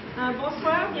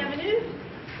Bonsoir, bienvenue.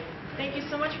 Thank you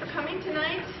so much for coming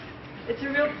tonight. It's a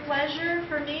real pleasure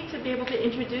for me to be able to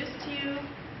introduce to you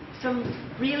some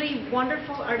really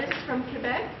wonderful artists from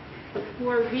Quebec who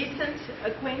are recent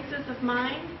acquaintances of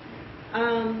mine.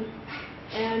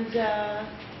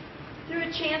 Through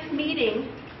a chance meeting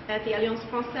at the Alliance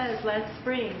Française last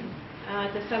spring,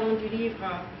 at the Salon du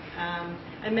Livre,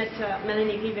 I met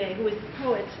Mélanie Rivet, who is the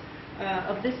poet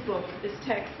of this book, this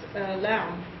text,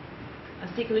 Larmes, un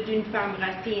cycle d'une femme,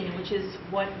 racine, which is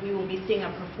what we will be seeing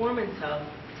a performance of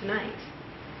tonight.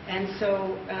 And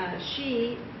so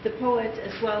she, the poet,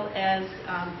 as well as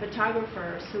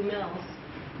photographer Sue Mills,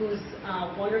 whose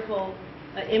wonderful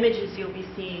images you'll be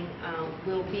seeing,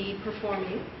 will be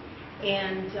performing.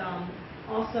 And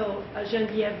also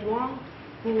Geneviève Douan,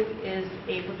 who is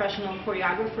a professional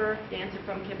choreographer, dancer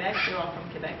from Quebec, they're all from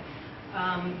Quebec,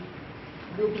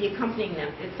 will be accompanying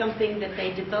them. It's something that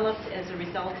they developed as a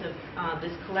result of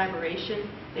this collaboration.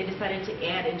 They decided to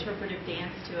add interpretive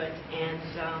dance to it, and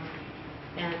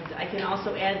I can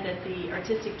also add that the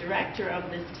artistic director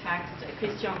of this text,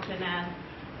 Christian Clenal,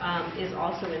 is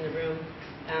also in the room,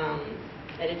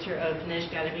 editor of Neige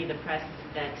Galerie, the press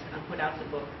that put out the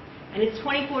book. And it's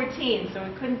 2014, so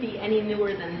it couldn't be any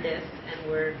newer than this, and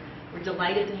we're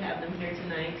delighted to have them here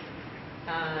tonight.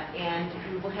 And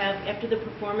we will have, after the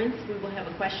performance, we will have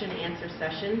a question and answer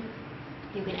session.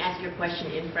 You can ask your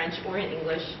question in French or in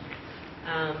English.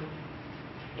 I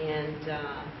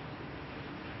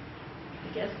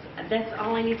guess that's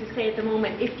all I need to say at the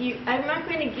moment. I'm not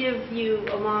going to give you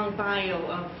a long bio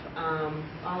of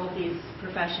all of these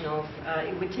professionals.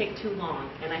 It would take too long,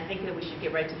 and I think that we should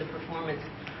get right to the performance.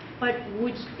 But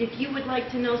if you would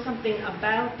like to know something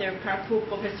about their parcours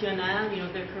professionnel,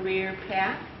 their career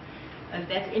path, if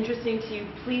that's interesting to you,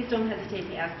 please don't hesitate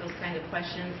to ask those kind of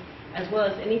questions, as well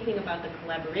as anything about the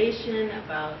collaboration,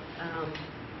 about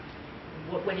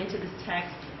what went into this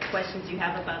text, questions you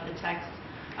have about the text.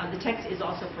 The text is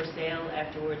also for sale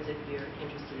afterwards if you're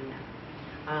interested in that.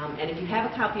 And if you have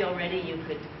a copy already, you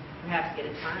could perhaps get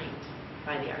it signed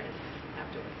by the artist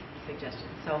afterwards. Suggestion.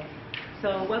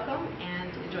 So welcome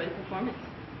and enjoy the performance.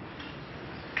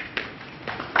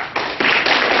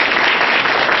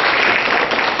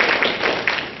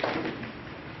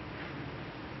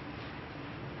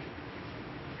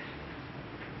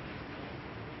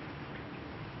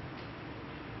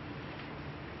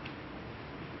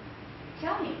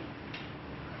 Tell me,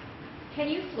 can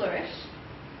you flourish?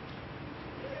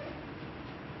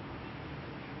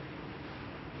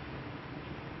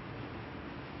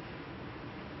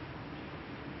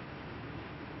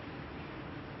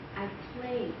 I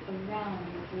play around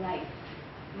with life.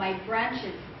 My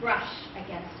branches brush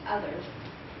against others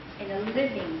in a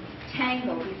living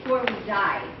tangle before we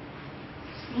die.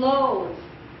 Slow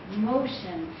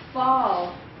motion,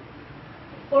 fall,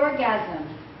 orgasm,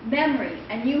 memory,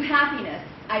 and new happiness.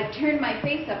 I turn my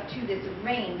face up to this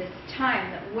rain, this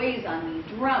time that weighs on me,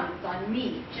 drums on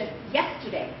me. Just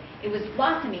yesterday it was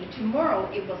blossoming, tomorrow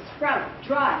it will sprout,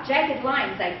 draw jagged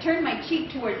lines. I turn my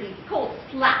cheek towards these cold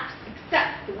slaps,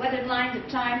 accept the weathered lines of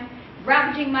time,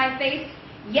 ravaging my face.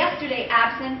 Yesterday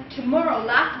absent, tomorrow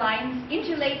laugh lines,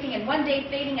 interlacing and one day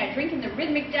fading. I drink in the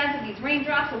rhythmic dance of these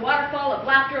raindrops, a waterfall of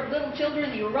laughter of little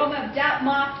children, the aroma of damp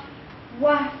moss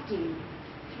wafting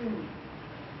through me.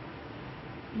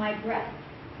 My breath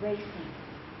racing,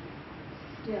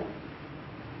 still,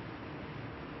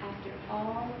 after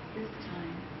all this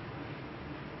time,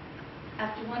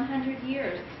 after 100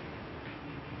 years.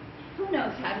 Who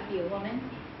knows how to be a woman?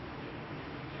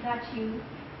 Not you,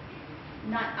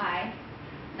 not I,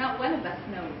 not one of us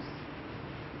knows.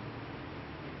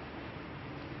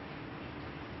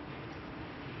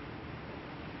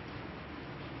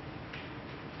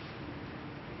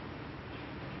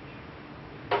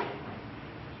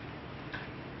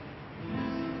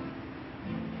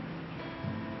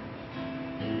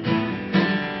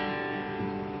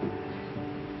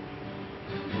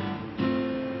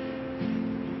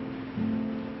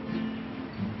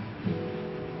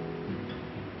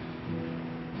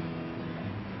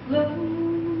 Look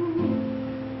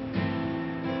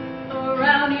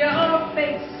around your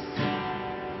face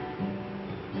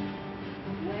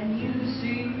when you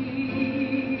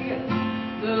see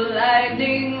the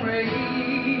lightning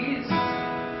rays.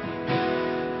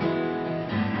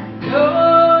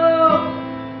 Oh,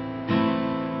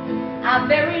 I'm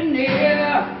very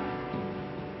near,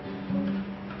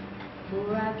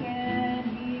 for I can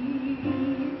hear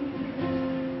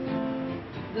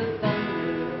the thunder.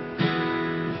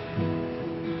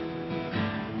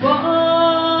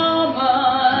 Woman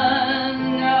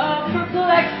of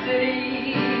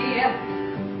perplexity,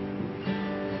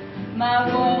 my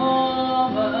woman.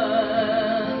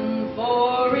 woman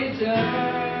for eternity.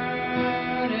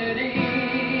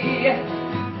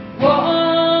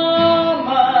 Woman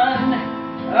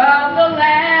of the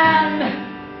land,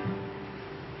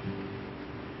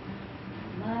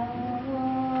 my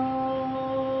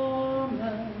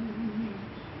woman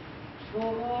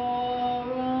for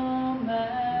a man.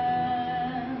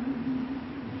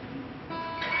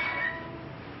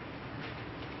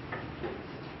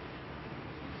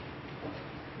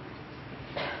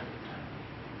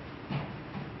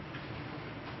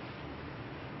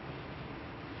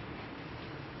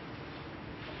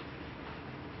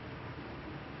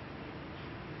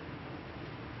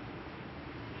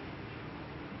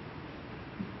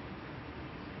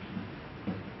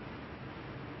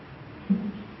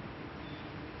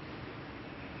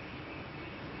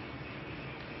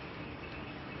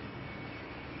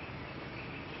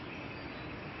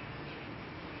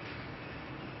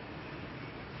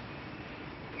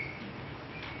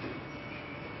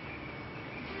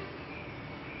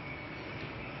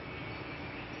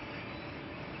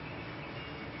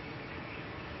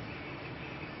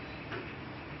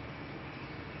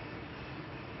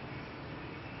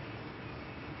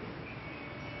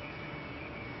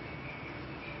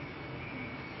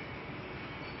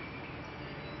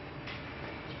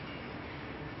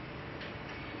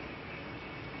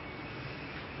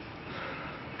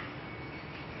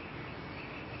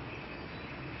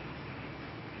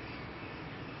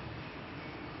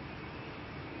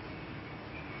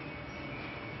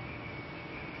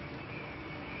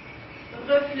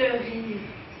 Refleurir.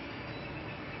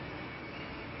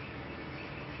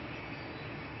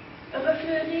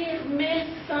 Refleurir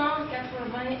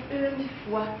 1181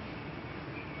 fois.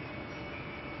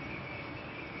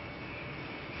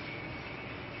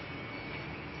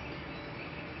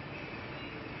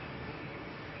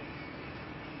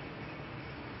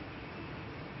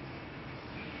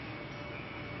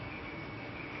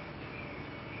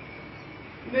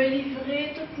 Me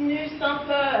livrer toute nue sans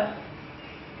peur.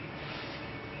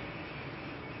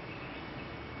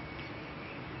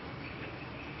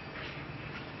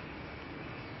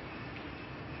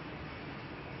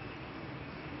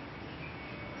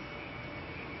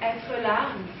 Être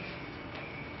larme.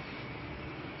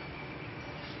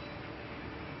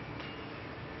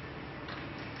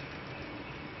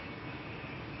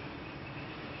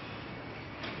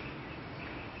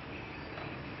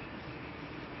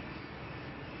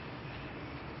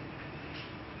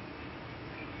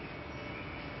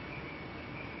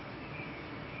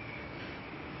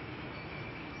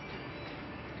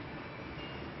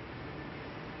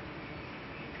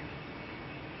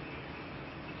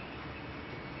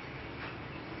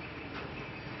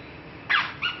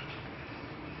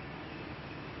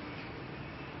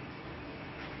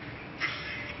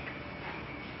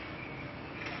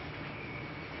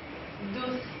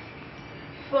 Douce,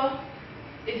 forte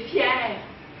et fière,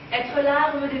 être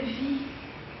larme de vie.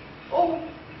 Oh,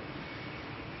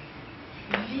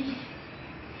 vie.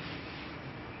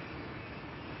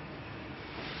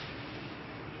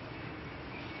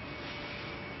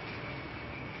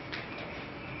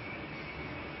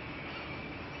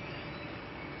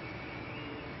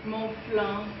 Mon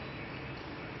flanc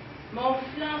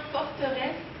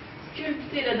forteresse,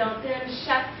 sculpté de dentelle,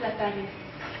 chasse la paresse,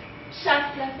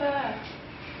 chasse la peur.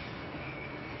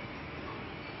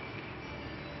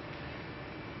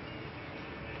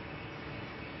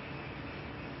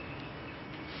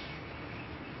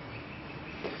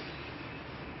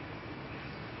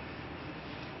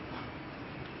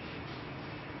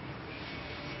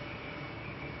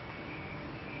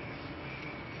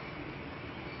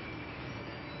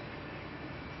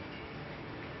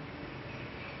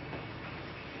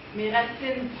 Mes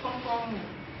racines profondes,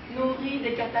 nourries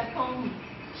des catacombes,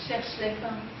 cherchent les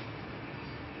pentes.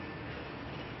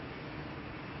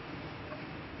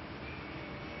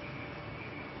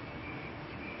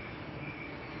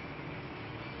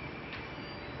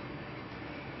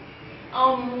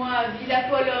 En moi vit la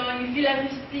Pologne, vit la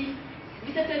Russie,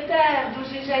 vit cette terre d'où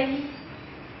j'ai jailli.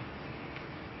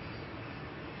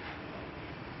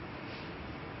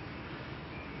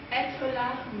 Être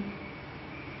larme.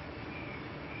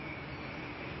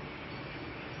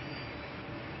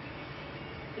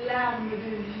 Larme de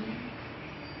vie.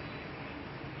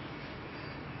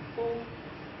 Eau.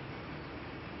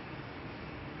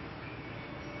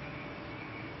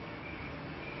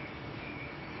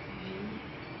 Vie.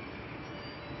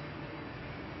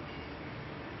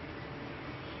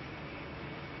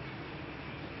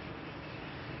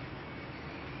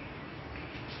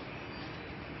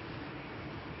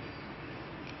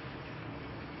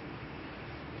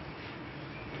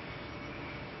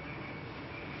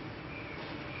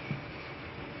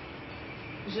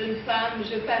 Jeune femme,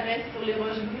 je parais sur les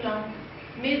roches brûlantes,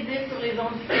 médite sur les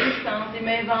ondes frémissantes et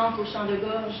m'invente au chant de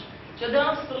gorge. Je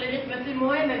danse sur les rythmes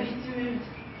témoins, ma vie tumulte.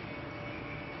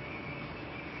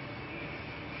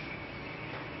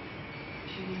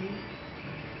 Puis,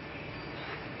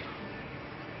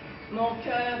 mon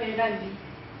cœur est ravi.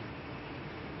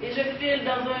 Et je file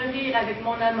dans un rire avec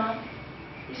mon amant.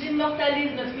 Et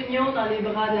j'immortalise notre union dans les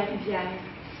bras de la rivière.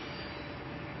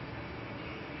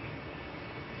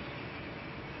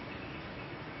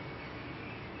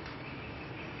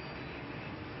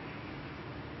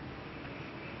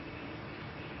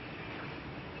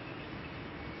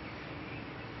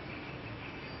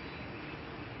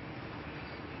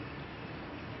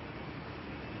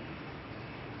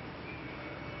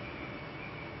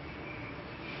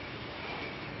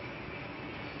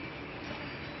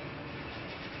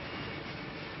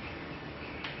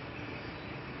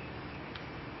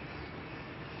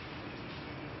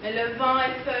 Mais le vent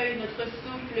effeuille notre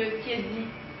souffle tiédi,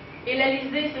 et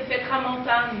l'Alizé se fait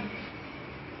tramontane.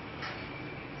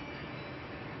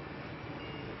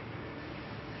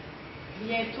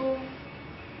 Bientôt,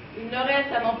 il ne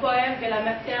reste à mon poème que la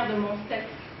matière de mon sexe.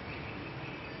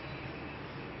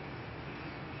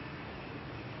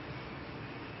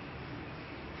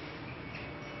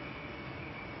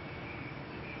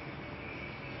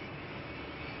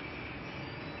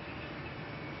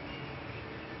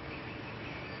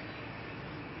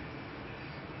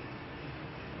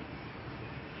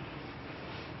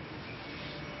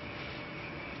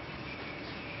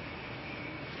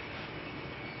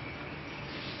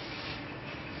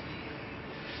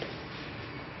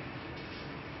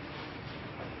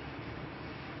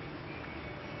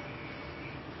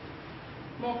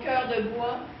 Mon cœur de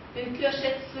bois, une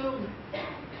clochette sourde.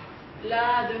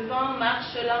 Là, devant,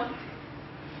 marche lent.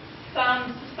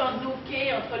 Femme suspendue au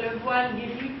quai entre le voile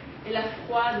gris et la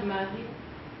froide marée.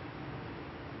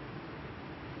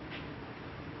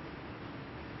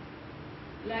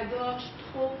 La gorge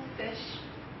trop sèche.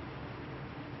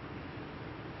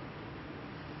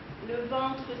 Le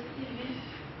ventre si vif.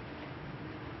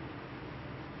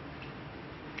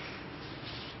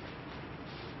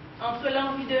 Entre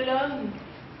l'envie de l'homme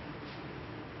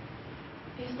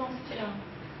et son silence.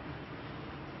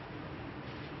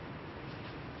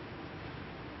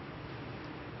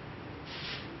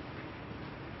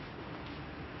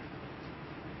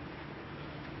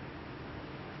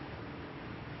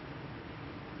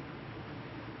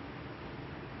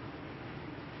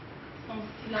 Son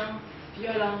silence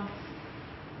violent.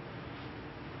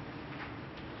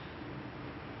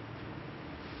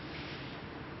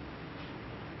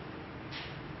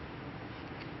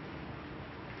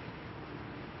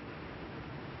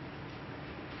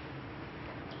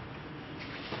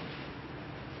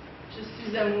 Je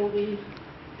suis à mourir,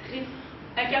 triste,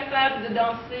 incapable de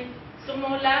danser, sur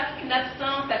mon lac une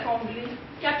absence à combler,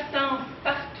 qu'absence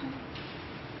partout.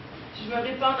 Je me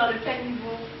répands dans le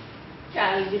caniveau,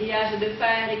 cale, grillage de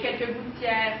fer et quelques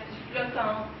gouttières si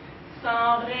flottantes,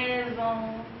 sans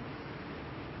raison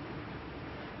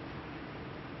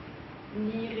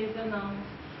ni résonance.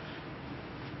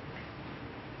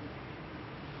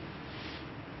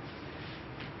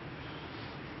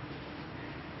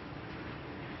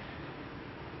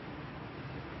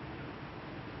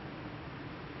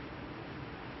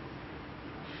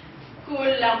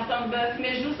 Coule, larmes sans bœuf,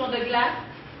 mes joues sont de glace.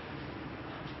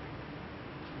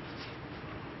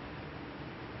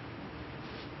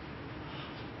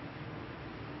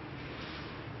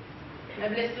 La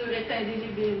blessure est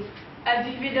indélébile,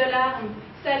 avivée de larmes,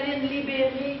 saline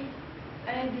libérée,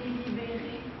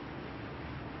 indélibérée.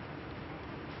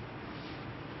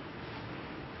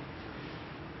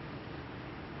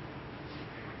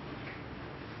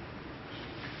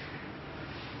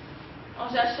 En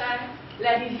jachère,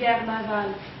 la rivière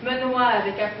m'avale, me noie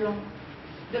avec aplomb.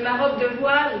 De ma robe de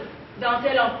voile,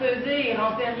 dentelle empesée et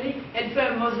remperlée, elle fait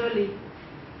un mausolée.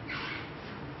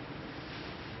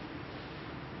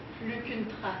 Plus qu'une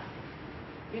trace.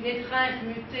 Une étreinte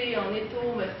mutée en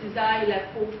étau me cisaille la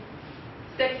peau,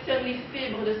 sectionne les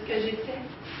fibres de ce que j'étais,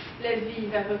 la vie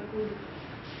va recoudre.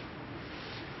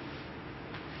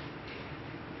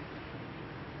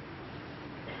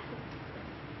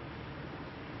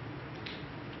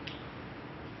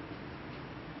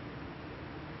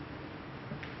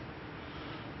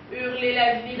 Hurler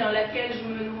la vie dans laquelle je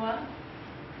me noie,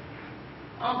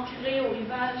 ancrée au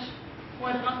rivage,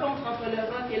 point de rencontre entre le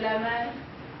roc et la mer,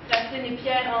 racines et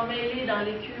pierres emmêlées dans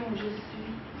l'écume où je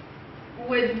suis.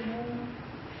 Où êtes-vous,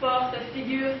 forte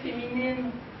figure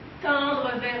féminine,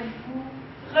 tendre vers vous,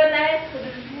 renaître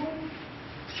de vous?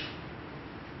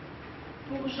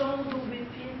 Bourgeon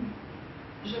d'aubépine,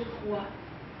 je crois,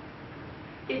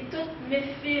 et toutes mes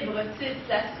fibres tissent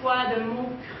la soie de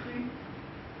mots crus.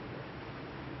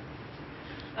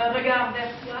 Un regard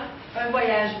vers toi, un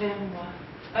voyage vers moi.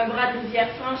 Un bras de rivière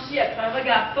franchi après un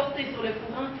regard porté sur le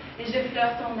courant et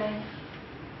j'effleure ton être.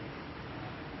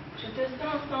 Je te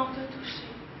sens sans te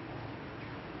toucher.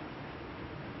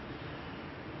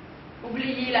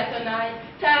 Oublier la tenaille,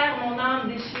 taire mon âme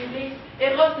déchirée,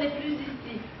 Eros n'est plus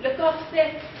ici, le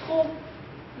corset trop,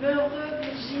 me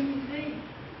revirginiser,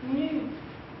 nu,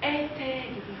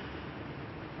 intègre.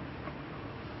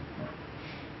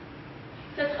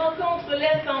 Cette rencontre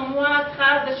laisse en moi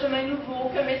trace de chemin nouveau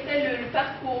que mes cellules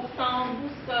parcourent sans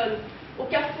boussole. Au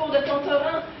carrefour de ton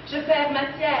torrent, je perds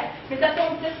matière, mes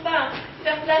atomes s'espacent,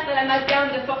 faire place à l'amalgame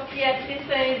de forces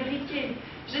créatrices imbriquées.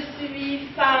 Je suis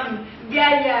femme,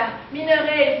 Gaïa,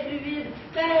 minerai et fluide,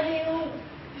 terre et eau,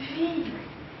 vie.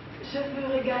 Je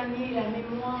veux regagner la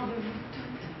mémoire de vous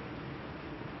toutes.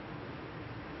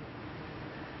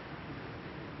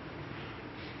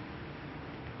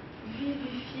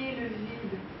 Vivifier le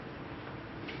vide.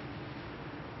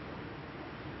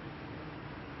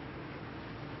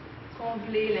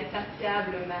 Combler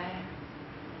l'insatiable mer.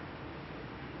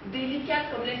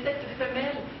 Délicate comme l'insecte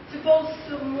femelle, tu poses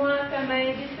sur moi ta main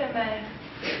éphémère.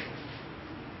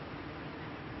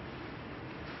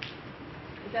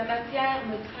 Et ta matière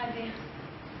me traverse.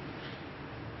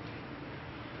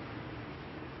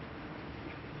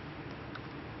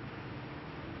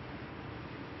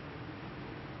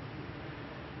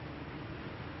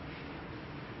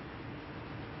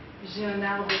 J'ai un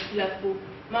arbre sous la peau,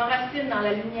 m'enracine dans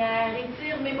la lumière,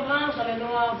 étire mes branches dans le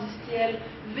noir du ciel,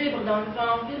 vibre dans le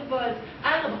vent, virevolte,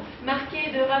 arbre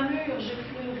marqué de ramures, je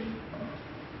fleuris.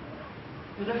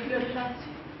 Refleuriras-tu?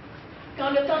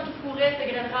 Quand le temps qui courait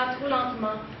s'égrènera trop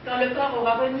lentement, quand le corps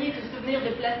aura renié tout souvenir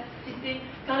de plasticité,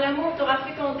 quand l'amour t'aura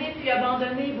fécondé puis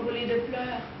abandonné, brûlé de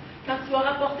pleurs, quand tu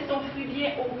auras porté ton fruit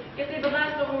bien haut, que tes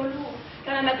bras seront lourds,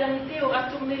 quand la maternité aura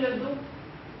tourné le dos,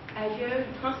 aïeul,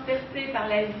 transpercé par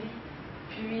la vie,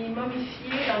 puis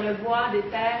momifié dans le bois des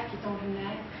terres qui t'ont vu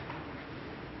naître.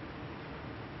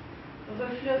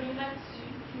 Refleuriras-tu,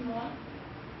 dis-moi?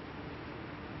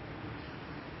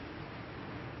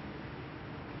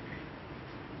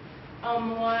 En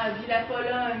moi vit la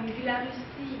Pologne, vit la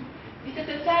Russie, vit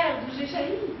cette terre d'où j'ai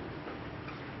jailli.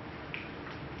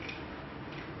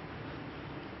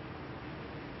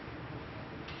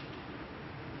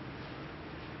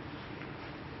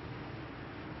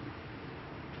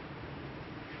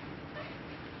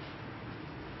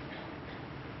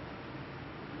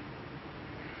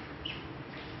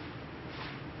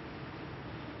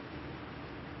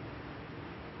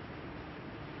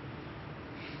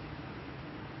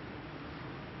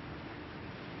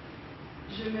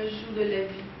 Je me joue de la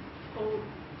vie, oh,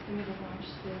 de mes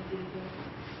branches, celle des autres.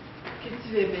 Que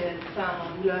tu es belle, femme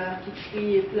en douleur, qui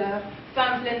crie et pleure,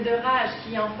 femme pleine de rage,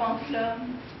 qui enfante l'homme.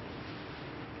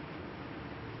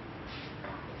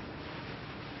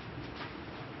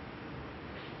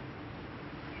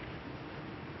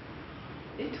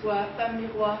 Et toi, femme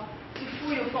miroir, tu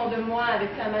fouilles au fond de moi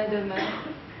avec ta main de mer,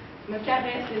 me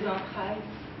caresses les entrailles,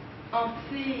 en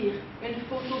tire une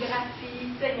photographie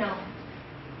saignante.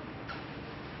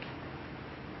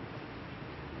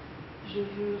 Je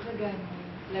veux regagner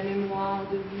la mémoire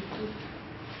de vous toutes.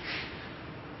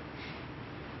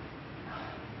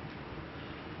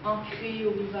 Ancrée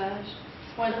au rivage,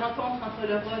 point de rencontre entre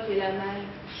le roc et la mer,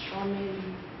 en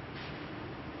mêlée.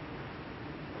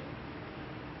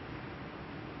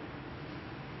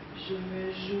 Je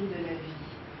me joue de la vie,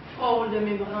 frôle de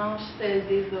mes branches celles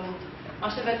des autres,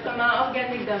 enchevêtrement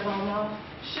organique d'avant-mort,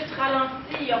 chute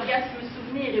ralentie, orgasme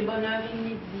souvenir et bonheur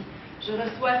inédit. Je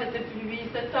reçois cette pluie,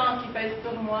 ce temps qui pèse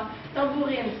sur moi,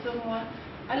 tambourine sur moi.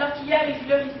 Alors qu'hier il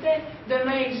fleurissait,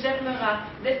 demain il germera,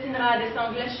 destinera des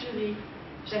sangles hachurées.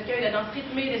 J'accueille la danse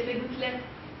rythmée de ces gouttelettes,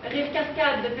 rire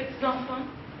cascade de petits enfants,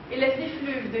 et les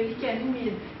effluves de lichen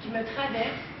humide qui me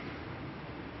traversent.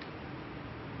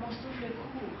 Mon souffle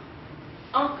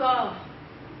court, encore,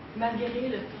 malgré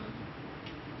le temps.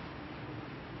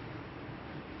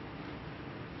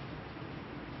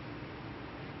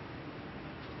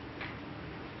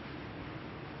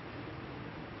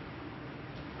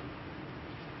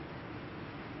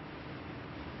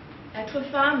 Être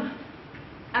femme,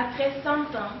 après 100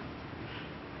 ans,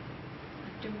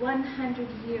 After 100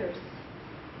 years,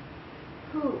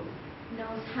 who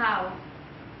knows how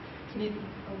to ni, be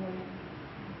a woman?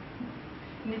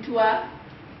 ni toi,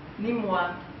 ni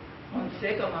moi, on ne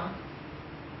sait comment.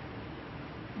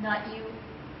 Not you,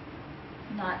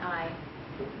 not I,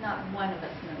 not one of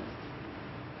us knows.